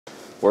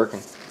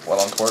Working. While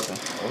I'm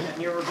twerking.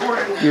 And you're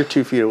recording. You're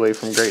 2 feet away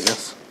from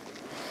greatness.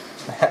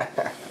 I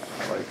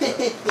like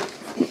that.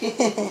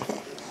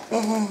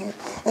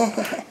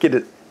 Get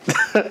it.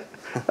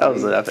 That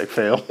was an epic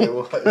fail. It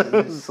was. It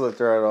just slipped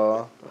right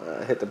off.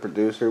 Hit the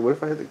producer. What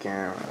if I hit the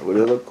camera? Would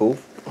it look cool?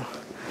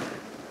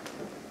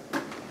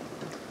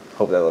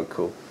 Hope that looked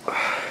cool.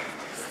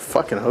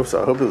 Fucking hope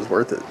so. I hope it was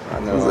worth it. I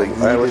know. It was like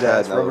I wish needed I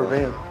had ass rubber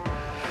another band.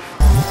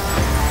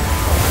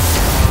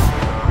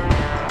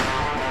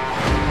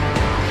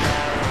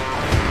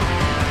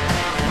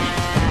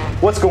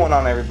 What's going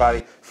on,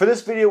 everybody? For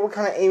this video, we're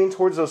kind of aiming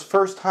towards those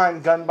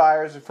first-time gun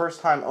buyers, the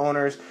first-time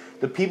owners,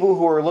 the people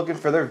who are looking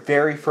for their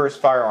very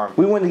first firearm.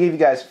 We wanted to give you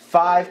guys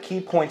 5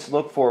 key points to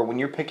look for when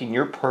you're picking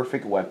your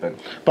perfect weapon.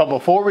 But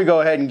before we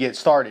go ahead and get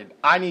started,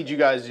 I need you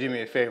guys to do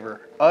me a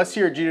favor. Us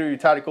here at GW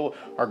Tactical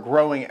are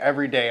growing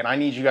every day, and I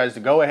need you guys to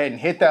go ahead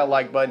and hit that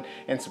like button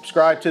and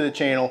subscribe to the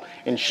channel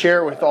and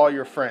share it with all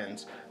your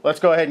friends. Let's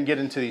go ahead and get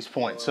into these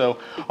points. So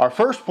our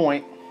first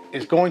point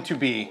is going to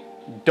be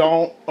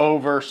don't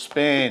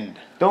overspend.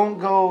 Don't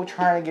go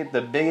trying to get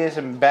the biggest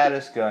and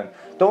baddest gun.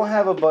 Don't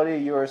have a buddy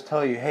of yours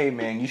tell you, hey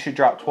man, you should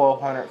drop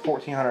 $1,200,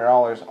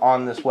 $1,400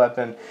 on this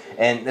weapon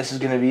and this is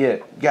going to be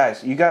it.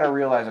 Guys, you got to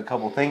realize a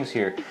couple things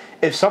here.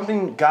 If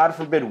something, God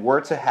forbid,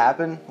 were to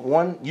happen,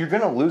 one, you're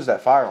going to lose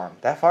that firearm.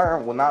 That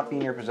firearm will not be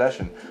in your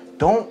possession.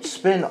 Don't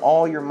spend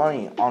all your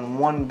money on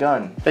one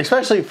gun.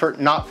 Especially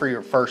not for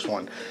your first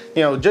one.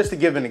 You know, just to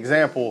give an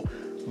example,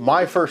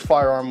 my first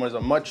firearm was a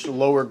much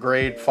lower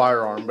grade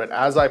firearm, but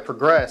as I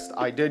progressed,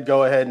 I did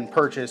go ahead and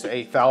purchase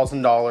a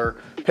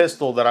 $1,000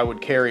 pistol that I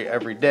would carry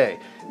every day.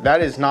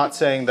 That is not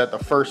saying that the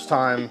first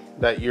time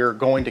that you're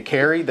going to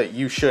carry that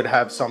you should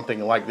have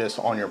something like this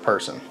on your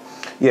person.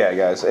 Yeah,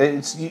 guys,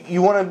 it's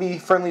you want to be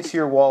friendly to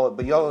your wallet,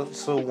 but you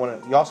also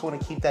want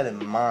to keep that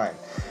in mind.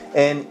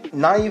 And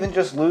not even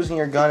just losing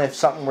your gun if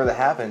something were to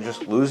happen,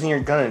 just losing your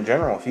gun in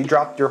general. If you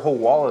dropped your whole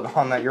wallet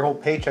on that, your whole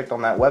paycheck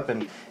on that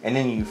weapon, and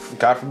then you,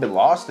 God forbid,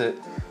 lost it,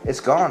 it's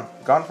gone.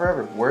 Gone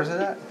forever. Where is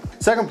it at?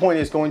 Second point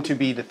is going to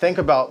be to think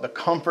about the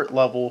comfort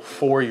level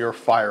for your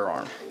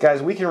firearm.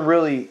 Guys, we can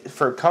really,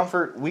 for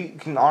comfort, we're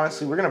going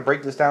to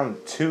break this down in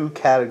 2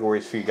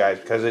 categories for you guys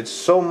because it's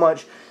so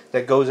much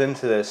that goes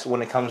into this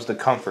when it comes to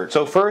comfort.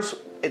 So first,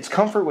 it's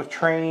comfort with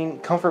training,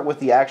 comfort with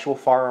the actual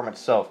firearm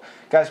itself.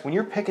 Guys, when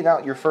you're picking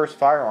out your first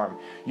firearm,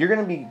 you're going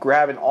to be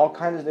grabbing all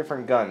kinds of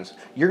different guns.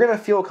 You're going to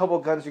feel a couple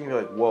of guns, you're going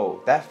to be like,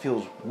 whoa, that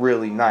feels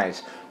really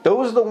nice.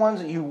 Those are the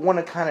ones that you want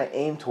to kind of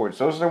aim towards.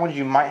 Those are the ones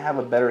you might have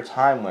a better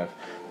time with.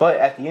 But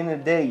at the end of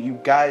the day, you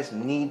guys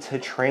need to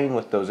train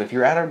with those. If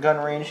you're at a gun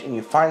range and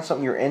you find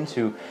something you're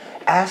into,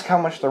 ask how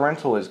much the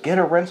rental is. Get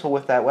a rental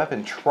with that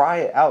weapon. Try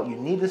it out. You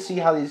need to see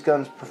how these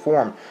guns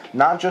perform.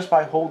 Not just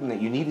by holding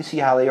it. You need to see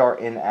how they are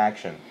in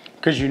action.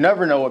 Because you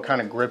never know what kind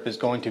of grip is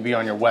going to be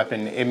on your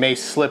weapon. It may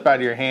slip out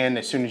of your hand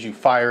as soon as you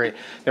fire it.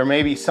 There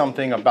may be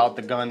something about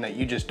the gun that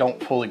you just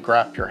don't fully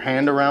grasp your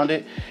hand around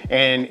it.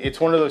 And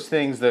it's one of those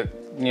things that,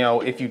 you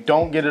know, if you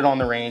don't get it on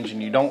the range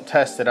and you don't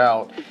test it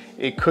out,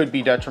 it could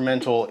be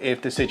detrimental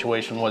if the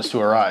situation was to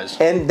arise.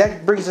 And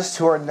that brings us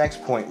to our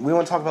next point. We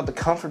want to talk about the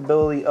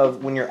comfortability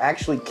of when you're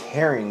actually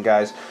carrying,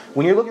 guys.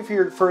 When you're looking for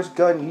your first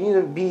gun, you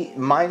need to be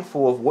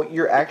mindful of what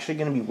you're actually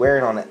going to be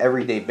wearing on an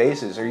everyday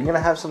basis. Are you going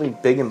to have something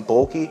big and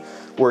bulky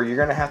where you're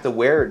going to have to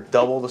wear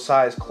double the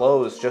size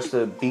clothes just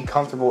to be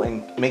comfortable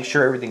and make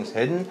sure everything's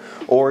hidden?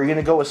 Or are you going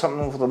to go with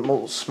something with a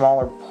little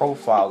smaller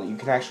profile that you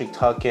can actually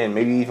tuck in,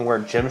 maybe even wear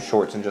gym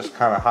shorts and just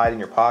kind of hide in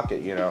your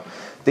pocket, you know?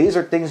 These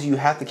are things you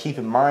have to keep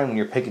in mind when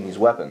you're picking these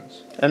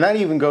weapons. And that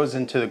even goes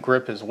into the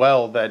grip as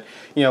well, that,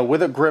 you know,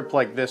 with a grip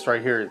like this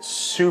right here, it's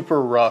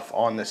super rough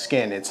on the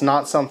skin. It's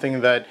not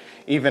something that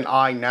even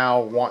I now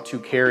want to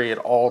carry at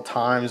all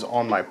times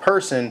on my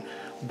person,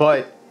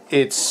 but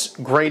it's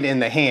great in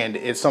the hand.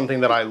 It's something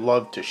that I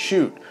love to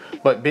shoot.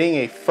 But being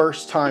a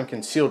first-time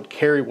concealed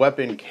carry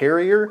weapon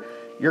carrier,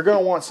 you're going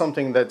to want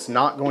something that's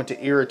not going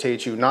to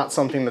irritate you, not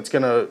something that's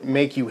going to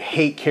make you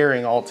hate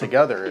carrying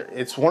altogether.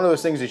 It's one of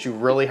those things that you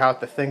really have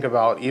to think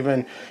about,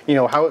 even, you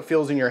know, how it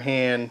feels in your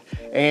hand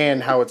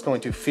and how it's going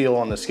to feel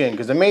on the skin.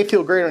 Because it may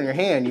feel great on your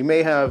hand. You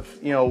may have,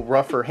 you know,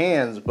 rougher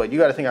hands, but you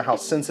got to think of how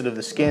sensitive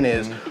the skin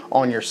is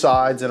on your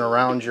sides and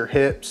around your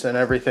hips and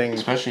everything.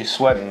 Especially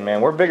sweating, man.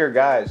 We're bigger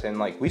guys and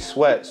like we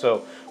sweat.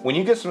 So when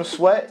you get some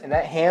sweat and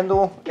that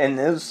handle and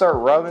it'll start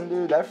rubbing,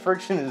 dude, that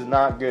friction is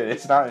not good.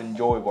 It's not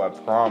enjoyable, I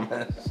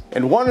promise.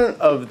 And one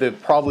of the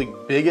probably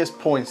biggest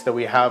points that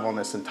we have on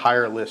this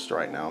entire list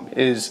right now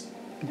is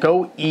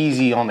go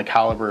easy on the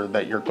caliber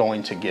that you're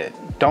going to get.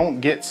 Don't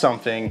get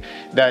something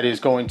that is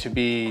going to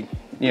be,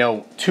 you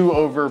know, too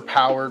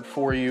overpowered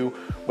for you,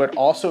 but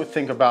also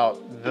think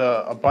about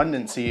the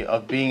abundancy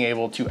of being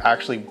able to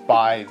actually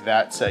buy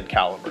that said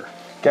caliber.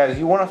 Guys,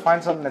 you want to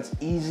find something that's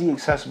easy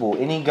accessible.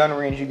 Any gun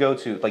range you go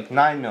to, like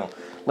 9mm.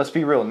 Let's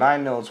be real,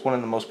 9mm is one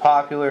of the most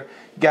popular.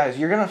 Guys,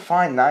 you're going to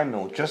find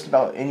 9mm just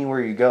about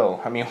anywhere you go.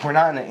 I mean, we're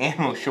not in an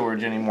ammo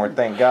shortage anymore,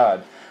 thank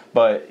God.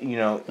 But you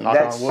know,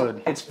 Knock on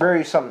wood. it's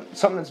very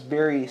something that's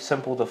very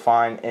simple to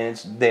find, and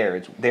it's there.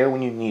 It's there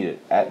when you need it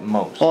at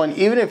most. Well, and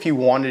even if you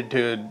wanted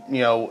to,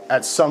 you know,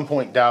 at some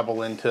point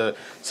dabble into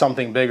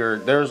something bigger,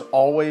 there's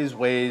always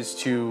ways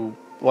to,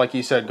 like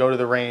you said, go to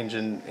the range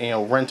and, you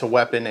know, rent a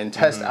weapon and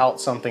test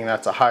out something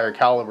that's a higher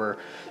caliber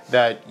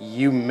that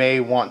you may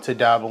want to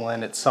dabble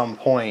in at some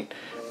point.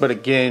 But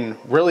again,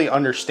 really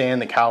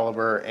understand the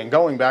caliber, and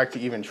going back to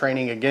even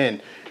training again,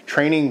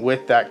 training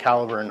with that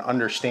caliber and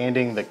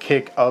understanding the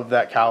kick of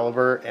that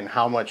caliber and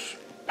how much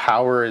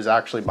power is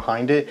actually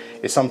behind it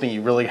is something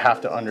you really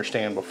have to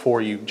understand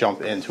before you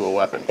jump into a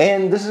weapon.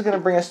 And this is going to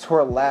bring us to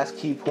our last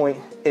key point,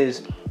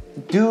 is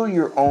do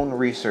your own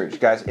research,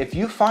 guys. If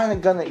you find a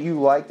gun that you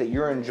like, that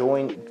you're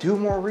enjoying, do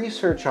more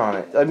research on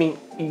it. I mean,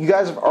 you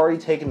guys have already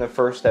taken the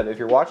first step. If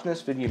you're watching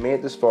this video, you made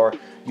it this far,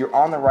 you're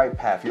on the right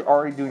path. You're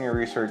already doing your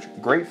research.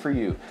 Great for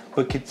you.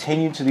 But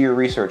continue to do your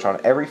research on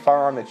every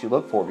firearm that you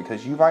look for,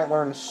 because you might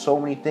learn so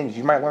many things.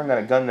 You might learn that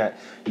a gun that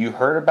you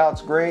heard about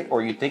is great,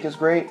 or you think is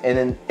great, and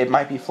then it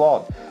might be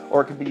flawed.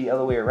 Or it could be the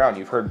other way around.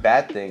 You've heard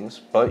bad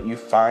things, but you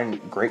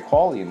find great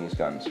quality in these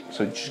guns.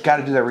 So you just got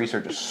to do that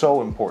research. It's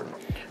so important.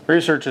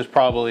 Research is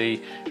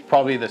probably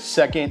the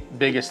second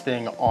biggest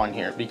thing on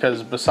here,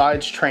 because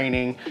besides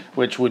training,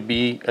 which would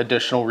be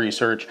additional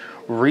research,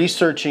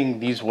 researching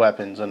these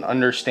weapons and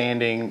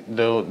understanding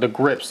the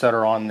grips that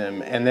are on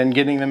them, and then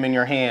getting them in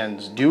your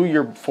hands, do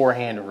your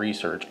beforehand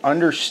research.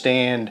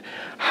 Understand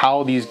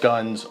how these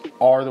guns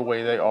are the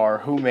way they are,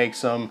 who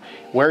makes them,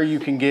 where you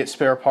can get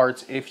spare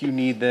parts if you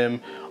need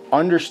them.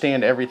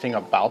 Understand everything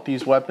about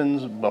these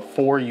weapons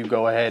before you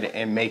go ahead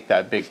and make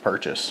that big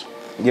purchase.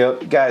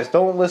 Yep, guys,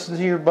 don't listen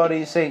to your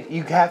buddies saying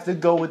you have to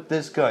go with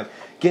this gun.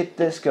 Get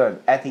this gun.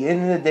 At the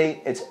end of the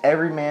day, it's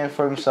every man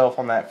for himself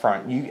on that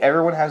front.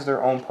 Everyone has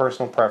their own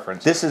personal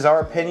preference. This is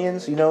our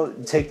opinions. You know,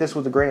 take this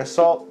with a grain of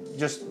salt.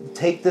 Just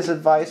take this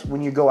advice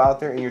when you go out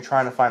there and you're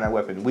trying to find that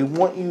weapon. We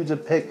want you to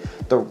pick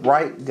the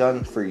right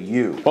gun for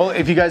you. Well,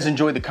 if you guys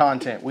enjoyed the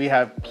content, we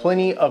have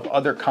plenty of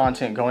other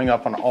content going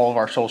up on all of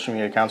our social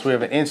media accounts. We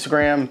have an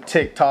Instagram,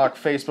 TikTok,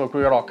 Facebook.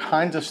 We got all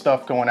kinds of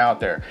stuff going out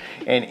there.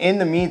 And in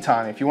the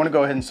meantime, if you want to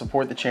go ahead and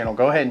support the channel,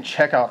 go ahead and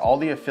check out all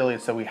the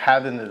affiliates that we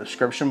have in the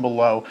description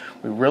below.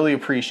 We really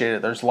appreciate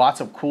it. There's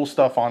lots of cool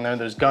stuff on there.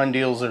 There's gun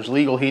deals, there's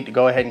Legal Heat to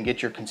go ahead and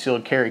get your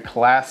concealed carry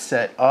class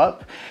set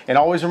up. And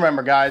always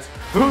remember, guys,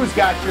 who's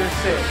got your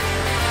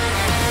six?